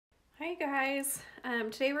Hey guys,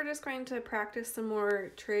 today we're just going to practice some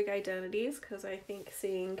more trig identities because I think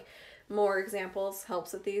seeing more examples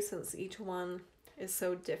helps with these since each one is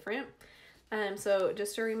so different. So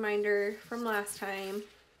just a reminder from last time,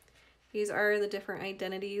 these are the different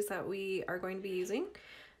identities that we are going to be using.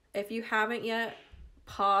 If you haven't yet,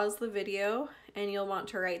 pause the video and you'll want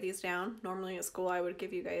to write these down. Normally at school I would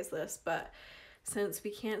give you guys this, but since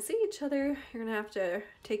we can't see each other, you're gonna have to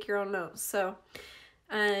take your own notes. So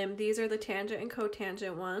these are the tangent and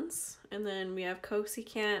cotangent ones, and then we have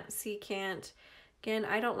cosecant, secant. Again,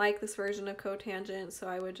 I don't like this version of cotangent, so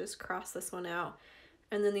I would just cross this one out.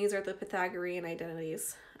 And then these are the Pythagorean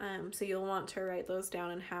identities, so you'll want to write those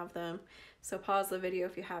down and have them. So pause the video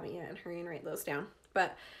if you haven't yet and hurry and write those down.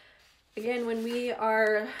 But again, when we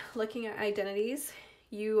are looking at identities,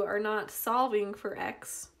 you are not solving for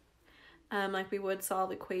x like we would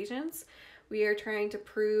solve equations. We are trying to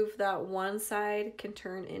prove that one side can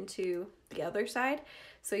turn into the other side.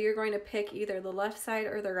 So you're going to pick either the left side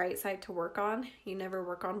or the right side to work on. You never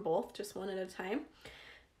work on both, just one at a time.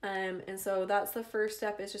 And so that's the first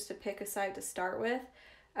step, is just to pick a side to start with.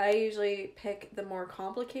 I usually pick the more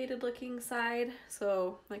complicated looking side.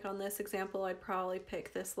 So like on this example, I'd probably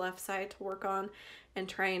pick this left side to work on and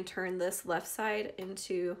try and turn this left side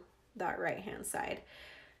into that right hand side.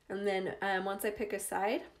 And then once I pick a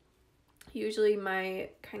side, usually my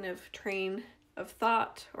kind of train of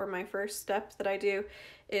thought, or my first step that I do,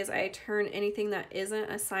 is I turn anything that isn't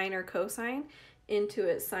a sine or cosine into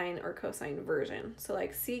its sine or cosine version. So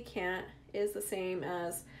like secant is the same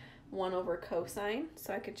as 1 over cosine,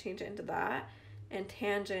 so I could change it into that. And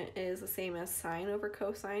tangent is the same as sine over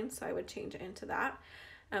cosine, so I would change it into that,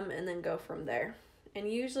 and then go from there. And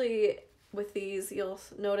usually with these, you'll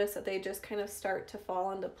notice that they just kind of start to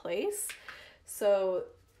fall into place. So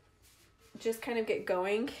just kind of get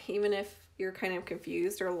going, even if you're kind of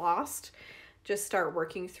confused or lost, just start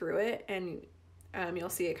working through it, and you'll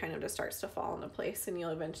see it kind of just starts to fall into place, and you'll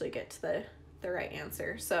eventually get to the right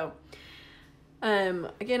answer. So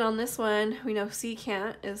again, on this one, we know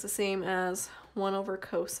secant is the same as 1 over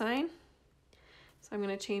cosine, so I'm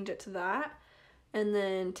going to change it to that. And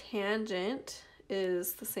then tangent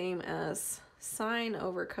is the same as sine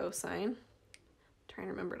over cosine. I'm trying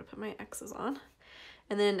to remember to put my x's on.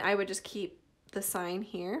 And then I would just keep the sine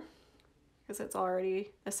here because it's already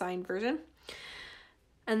a sine version.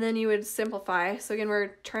 And then you would simplify. So again, we're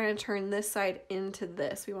trying to turn this side into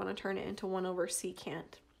this. We want to turn it into 1 over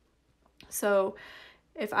secant. So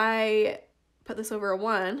if I put this over a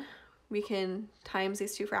 1, we can times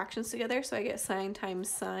these two fractions together. So I get sine times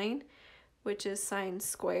sine, which is sine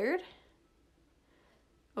squared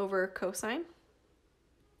over cosine.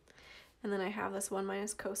 And then I have this 1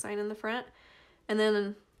 minus cosine in the front. And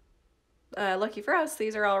then, lucky for us,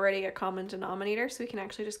 these are already a common denominator, so we can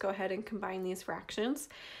actually just go ahead and combine these fractions.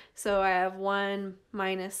 So I have 1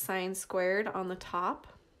 minus sine squared on the top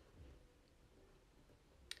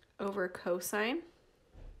over cosine.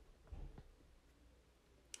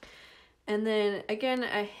 And then, again,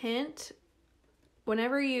 a hint,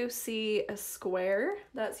 whenever you see a square,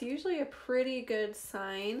 that's usually a pretty good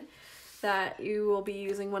sign that you will be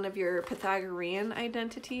using one of your Pythagorean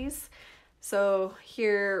identities. So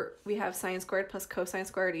here we have sine squared plus cosine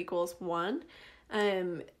squared equals 1.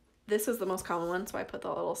 This is the most common one, so I put the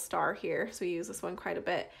little star here. So we use this one quite a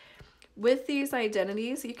bit. With these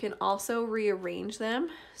identities, you can also rearrange them.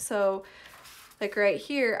 So like right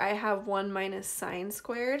here, I have 1 minus sine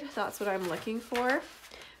squared. That's what I'm looking for.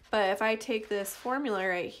 But if I take this formula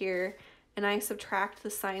right here and I subtract the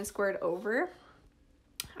sine squared over,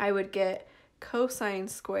 I would get cosine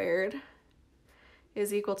squared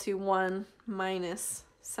is equal to 1 minus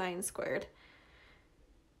sine squared.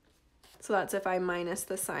 So that's if I minus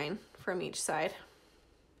the sine from each side,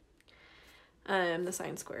 the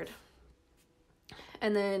sine squared.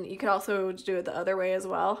 And then you could also do it the other way as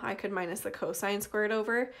well. I could minus the cosine squared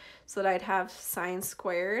over, so that I'd have sine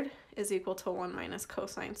squared is equal to 1 minus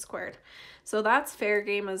cosine squared. So that's fair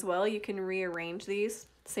game as well. You can rearrange these.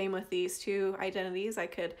 Same with these two identities. I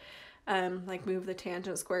could like move the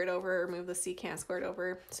tangent squared over or move the secant squared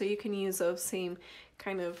over. So you can use those same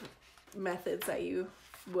kind of methods that you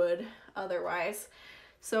would otherwise.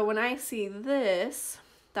 So when I see this,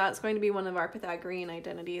 that's going to be one of our Pythagorean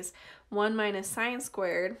identities. 1 minus sine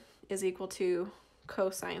squared is equal to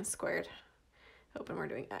cosine squared. Hoping we're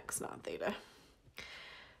doing x, not theta.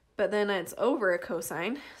 But then it's over a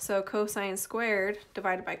cosine. So cosine squared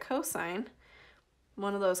divided by cosine,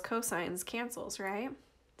 one of those cosines cancels, right?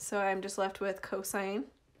 So I'm just left with cosine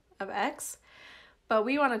of x, but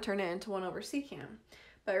we want to turn it into 1 over secant.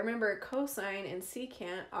 But remember, cosine and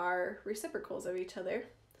secant are reciprocals of each other.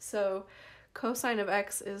 So cosine of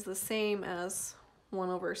x is the same as 1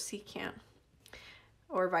 over secant,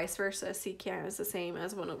 or vice versa. Secant is the same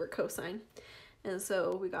as 1 over cosine. And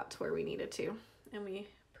so we got to where we needed to, and we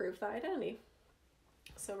proved the identity.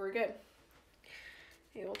 So we're good.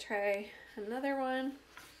 Okay, we'll try another one.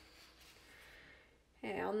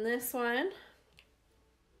 Okay, on this one,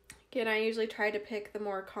 again, I usually try to pick the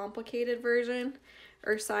more complicated version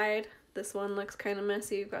or side. This one looks kind of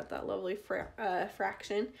messy. You've got that lovely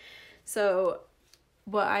fraction. So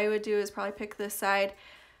what I would do is probably pick this side.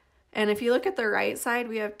 And if you look at the right side,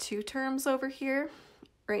 we have 2 terms over here.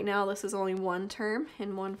 Right now, this is only 1 term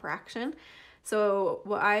in 1 fraction. So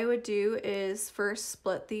what I would do is first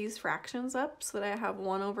split these fractions up so that I have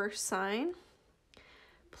 1 over sine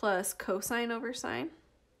plus cosine over sine.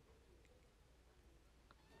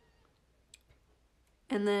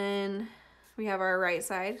 And then we have our right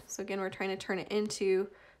side. So again, we're trying to turn it into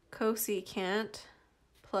cosecant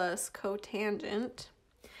plus cotangent.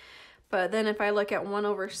 But then if I look at 1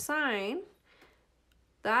 over sine,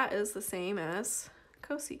 that is the same as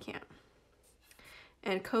cosecant.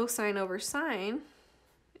 And cosine over sine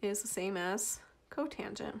is the same as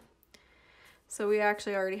cotangent. So we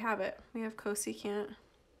actually already have it. We have cosecant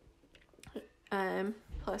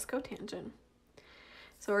plus cotangent.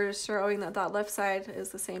 So we're just showing that that left side is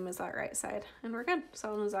the same as that right side, and we're good. So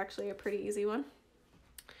that one was actually a pretty easy one.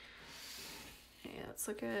 Okay, let's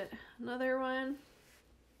look at another one.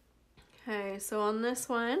 Okay, so on this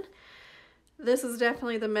one, this is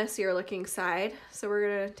definitely the messier looking side. So we're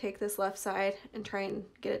gonna take this left side and try and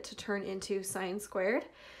get it to turn into sine squared.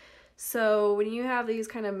 So when you have these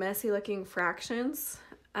kind of messy looking fractions,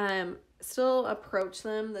 still approach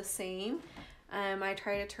them the same. I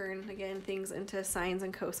try to turn, again, things into sines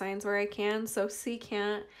and cosines where I can. So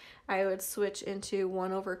secant, I would switch into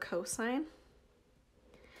 1 over cosine.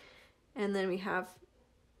 And then we have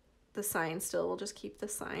the sine still. We'll just keep the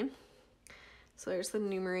sine. So there's the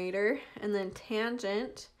numerator. And then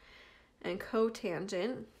tangent and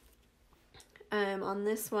cotangent. On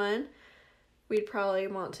this one, we'd probably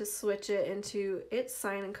want to switch it into its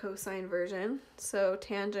sine and cosine version. So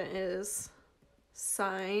tangent is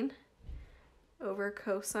sine over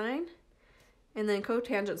cosine, and then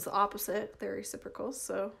cotangent's the opposite, they're reciprocals,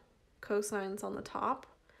 so cosine's on the top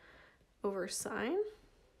over sine.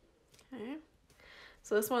 Okay,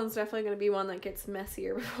 so this one's definitely going to be one that gets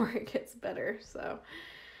messier before it gets better. So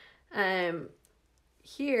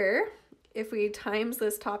here, if we times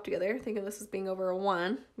this top together, think of this as being over a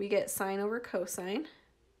 1, we get sine over cosine.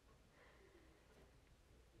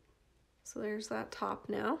 So there's that top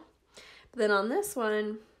now. But then on this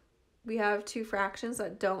one, we have 2 fractions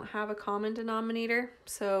that don't have a common denominator.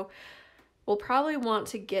 So we'll probably want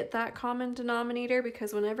to get that common denominator,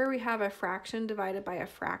 because whenever we have a fraction divided by a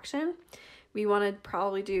fraction, we want to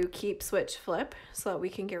probably do keep, switch, flip so that we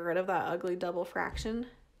can get rid of that ugly double fraction.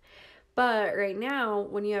 But right now,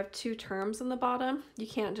 when you have 2 terms in the bottom, you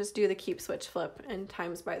can't just do the keep, switch, flip and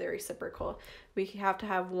times by the reciprocal. We have to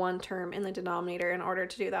have 1 term in the denominator in order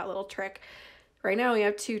to do that little trick. Right now we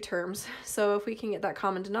have 2 terms, so if we can get that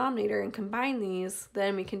common denominator and combine these,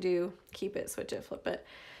 then we can do keep it, switch it, flip it.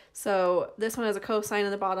 So this one has a cosine in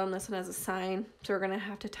the bottom, this one has a sine, so we're going to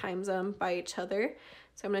have to times them by each other.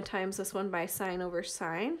 So I'm going to times this one by sine over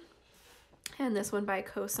sine, and this one by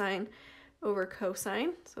cosine over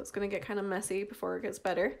cosine. So it's going to get kind of messy before it gets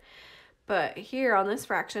better. But here on this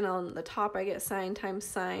fraction, on the top I get sine times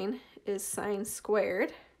sine is sine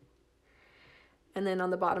squared. And then on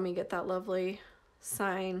the bottom you get that lovely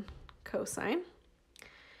sine cosine.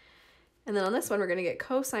 And then on this one we're going to get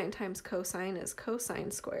cosine times cosine is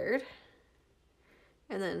cosine squared.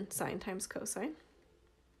 And then sine times cosine.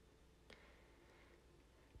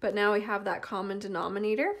 But now we have that common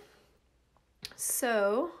denominator.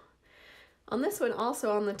 So on this one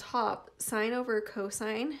also on the top, sine over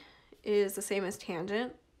cosine is the same as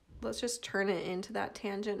tangent. Let's just turn it into that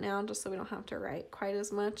tangent now, just so we don't have to write quite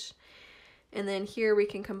as much. And then here we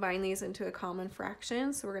can combine these into a common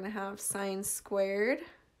fraction. So we're going to have sine squared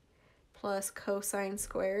plus cosine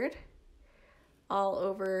squared all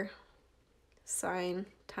over sine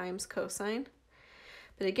times cosine.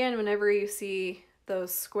 But again, whenever you see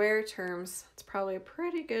those square terms, it's probably a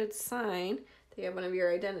pretty good sign that you have one of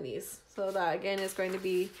your identities. So that again is going to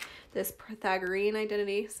be this Pythagorean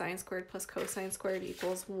identity, sine squared plus cosine squared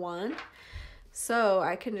equals 1. So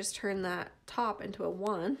I can just turn that top into a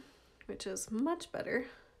 1. Which is much better.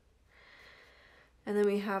 And then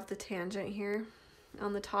we have the tangent here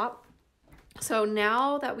on the top. So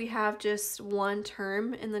now that we have just 1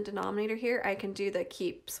 term in the denominator here, I can do the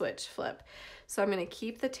keep, switch, flip. So I'm going to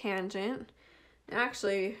keep the tangent.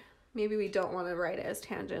 Actually, maybe we don't want to write it as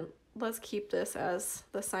tangent. Let's keep this as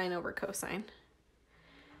the sine over cosine,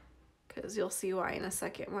 because you'll see why in a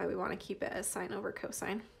second, why we want to keep it as sine over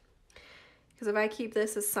cosine. Because if I keep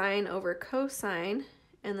this as sine over cosine,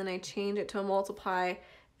 and then I change it to a multiply,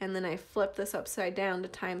 and then I flip this upside down to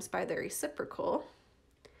times by the reciprocal,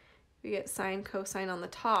 we get sine cosine on the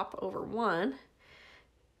top over 1.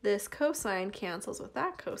 This cosine cancels with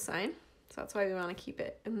that cosine, so that's why we want to keep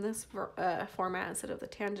it in this format instead of the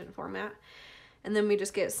tangent format. And then we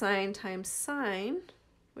just get sine times sine,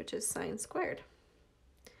 which is sine squared,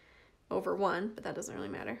 over 1, but that doesn't really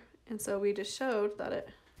matter. And so we just showed that it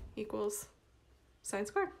equals sine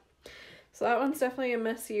squared. So that one's definitely a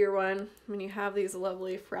messier one when you have these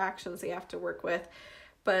lovely fractions that you have to work with.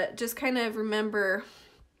 But just kind of remember,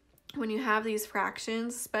 when you have these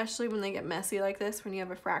fractions, especially when they get messy like this, when you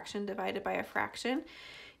have a fraction divided by a fraction,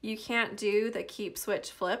 you can't do the keep, switch,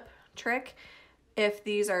 flip trick. If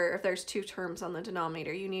there's 2 terms on the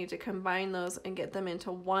denominator, you need to combine those and get them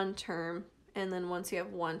into one term. And then once you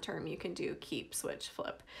have one term, you can do keep, switch,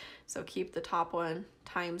 flip. So keep the top one,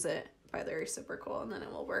 times it by the reciprocal, and then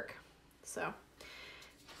it will work. So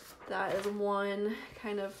that is one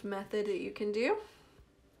kind of method that you can do.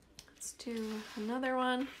 Let's do another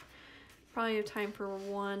one. Probably have time for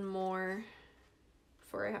one more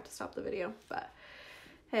before I have to stop the video. But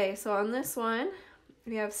hey, so on this one,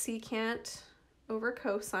 we have secant over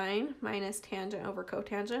cosine minus tangent over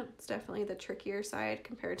cotangent. It's definitely the trickier side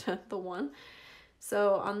compared to the one.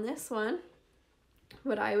 So on this one,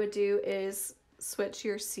 what I would do is switch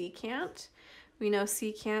your secant. We know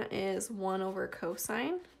secant is 1 over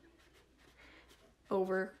cosine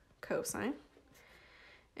over cosine.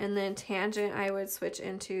 And then tangent, I would switch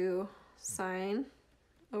into sine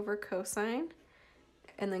over cosine.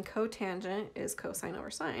 And then cotangent is cosine over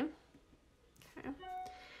sine. Okay.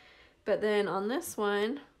 But then on this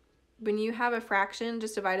one, when you have a fraction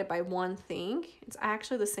just divided by one thing, it's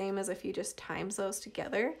actually the same as if you just times those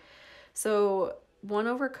together. So 1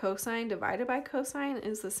 over cosine divided by cosine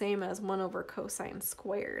is the same as 1 over cosine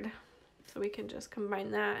squared. So we can just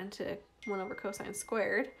combine that into 1 over cosine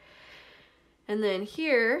squared. And then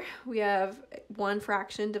here we have one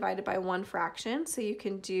fraction divided by one fraction. So you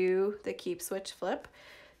can do the keep, switch, flip.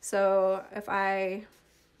 So if let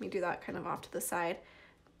me do that kind of off to the side.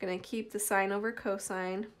 I'm going to keep the sine over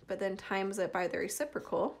cosine, but then times it by the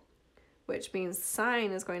reciprocal, which means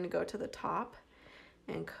sine is going to go to the top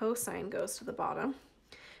and cosine goes to the bottom.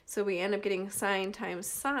 So we end up getting sine times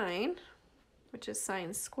sine, which is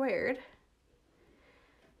sine squared.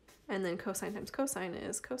 And then cosine times cosine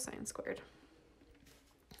is cosine squared.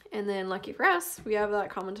 And then lucky for us, we have that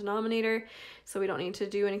common denominator, so we don't need to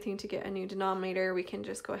do anything to get a new denominator. We can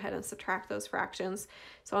just go ahead and subtract those fractions.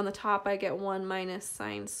 So on the top, I get 1 minus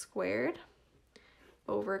sine squared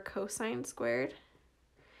over cosine squared.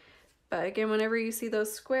 But again, whenever you see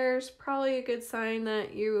those squares, probably a good sign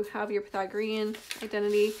that you have your Pythagorean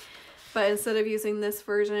identity. But instead of using this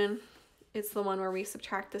version, it's the one where we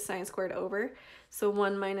subtract the sine squared over. So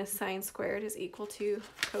 1 minus sine squared is equal to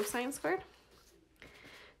cosine squared.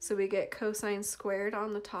 So we get cosine squared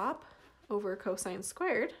on the top over cosine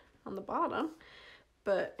squared on the bottom,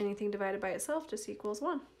 but anything divided by itself just equals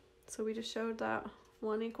 1. So we just showed that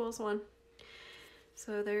 1 equals 1.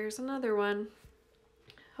 So there's another one.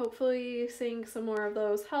 Hopefully seeing some more of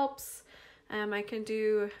those helps. I can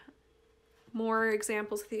do more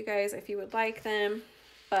examples with you guys if you would like them.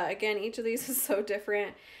 But again, each of these is so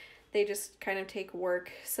different. They just kind of take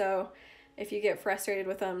work. So if you get frustrated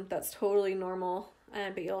with them, that's totally normal.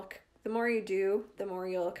 But the more you do, the more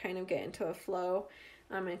you'll kind of get into a flow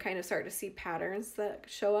and kind of start to see patterns that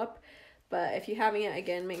show up. But if you haven't yet,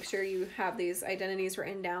 again, make sure you have these identities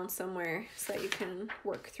written down somewhere so that you can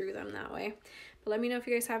work through them that way. But let me know if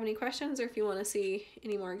you guys have any questions or if you want to see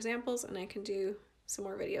any more examples, and I can do some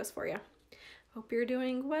more videos for you. Hope you're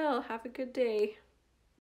doing well. Have a good day.